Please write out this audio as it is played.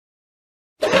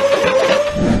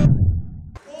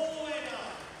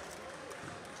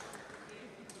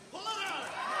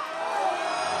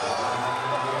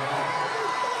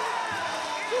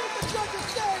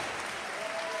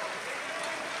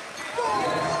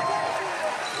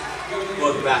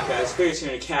Welcome back, guys. Barry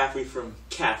here, Caffrey from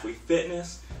Caffrey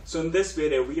Fitness. So in this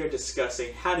video we are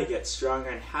discussing how to get stronger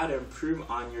and how to improve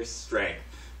on your strength.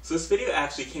 So this video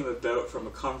actually came about from a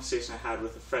conversation I had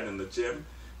with a friend in the gym.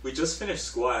 We just finished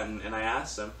squatting and I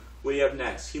asked him, what do you have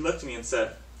next? He looked at me and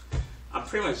said, I'm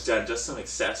pretty much done, just some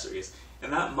accessories.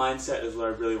 And that mindset is what I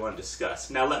really want to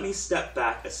discuss. Now let me step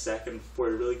back a second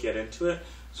before we really get into it.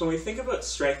 So when we think about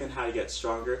strength and how to get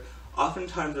stronger,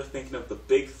 oftentimes we're thinking of the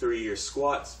big three, your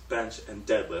squats, bench, and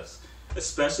deadlifts.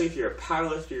 Especially if you're a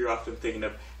powerlifter, you're often thinking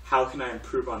of how can I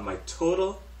improve on my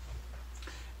total?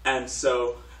 And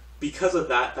so because of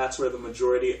that, that's where the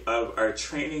majority of our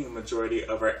training, the majority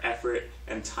of our effort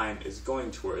and time is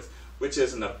going towards, which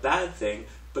isn't a bad thing,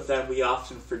 but then we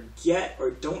often forget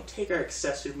or don't take our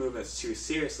accessory movements too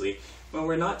seriously. When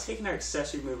we're not taking our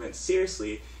accessory movements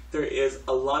seriously, there is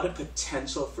a lot of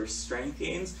potential for strength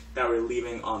gains that we're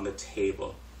leaving on the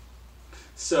table.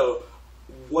 So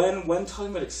when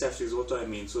talking about accessories, what do I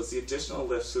mean? So it's the additional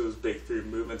lifts to those big three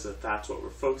movements if that's what we're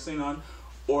focusing on,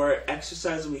 or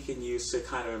exercises we can use to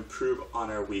kind of improve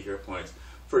on our weaker points.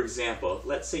 For example,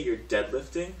 let's say you're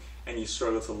deadlifting and you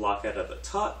struggle to lock out at the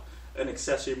top. An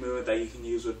accessory movement that you can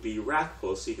use would be rack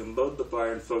pulls, so you can load the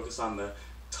bar and focus on the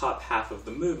top half of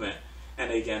the movement.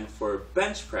 And again, for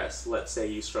bench press, let's say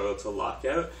you struggle to lock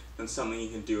out, then something you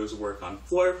can do is work on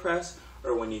floor press,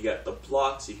 or when you get the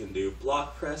blocks, you can do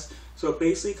block press. So it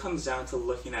basically comes down to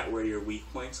looking at where your weak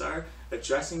points are,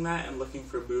 addressing that, and looking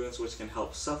for movements which can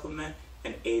help supplement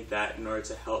and aid that in order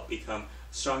to help become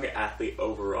a stronger athlete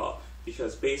overall.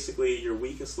 Because basically, your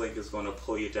weakest link is going to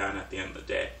pull you down at the end of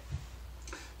the day.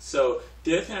 So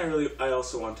the other thing I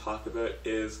also want to talk about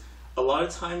is a lot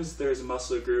of times there's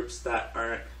muscle groups that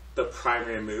aren't the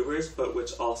primary movers, but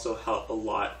which also help a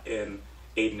lot in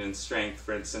aiding in strength.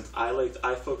 For instance,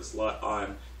 I focus a lot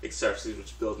on exercises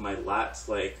which build my lats,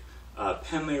 like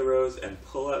Pendlay rows and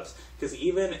pull-ups, because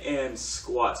even in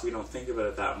squats we don't think about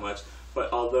it that much,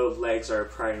 but although legs are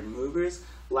primary movers,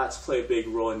 lats play a big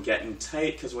role in getting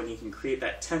tight, because when you can create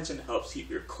that tension, it helps keep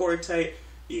your core tight.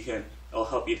 It'll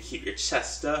help you to keep your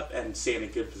chest up and stay in a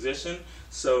good position.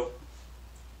 So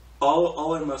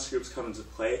all our muscle groups come into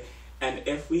play, and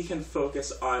if we can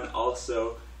focus on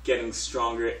also getting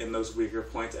stronger in those weaker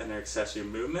points and our accessory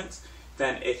movements,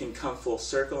 then it can come full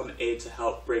circle and aid to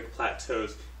help break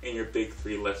plateaus in your big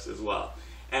three lifts as well.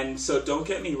 And so don't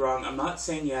get me wrong, I'm not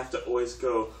saying you have to always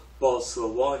go balls to the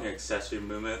wall in your accessory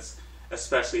movements,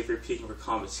 especially if you're peaking for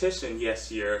competition.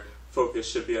 Yes, your focus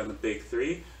should be on the big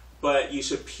three, but you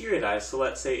should periodize. So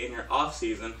let's say in your off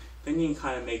season, then you can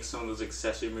kind of make some of those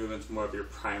accessory movements more of your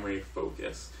primary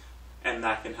focus. And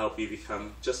that can help you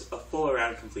become just a full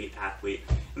around complete athlete.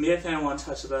 And the other thing I want to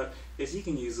touch about is you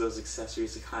can use those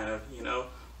accessories to kind of,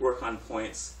 work on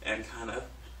points and kind of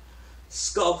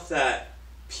sculpt that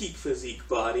peak physique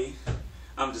body.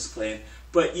 I'm just playing.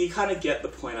 But you kind of get the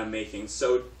point I'm making.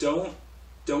 So don't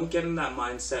get in that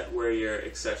mindset where your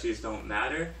accessories don't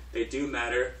matter. They do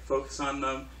matter. Focus on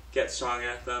them, get strong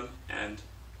at them, and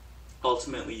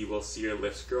ultimately you will see your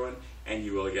lifts growing and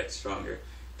you will get stronger.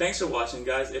 Thanks for watching,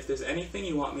 guys. If there's anything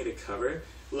you want me to cover,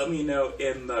 let me know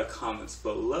in the comments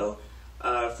below.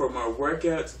 For more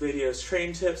workouts, videos,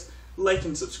 training tips, like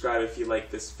and subscribe if you like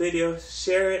this video.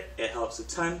 Share it. It helps a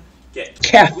ton.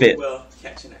 We will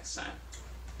catch you next time.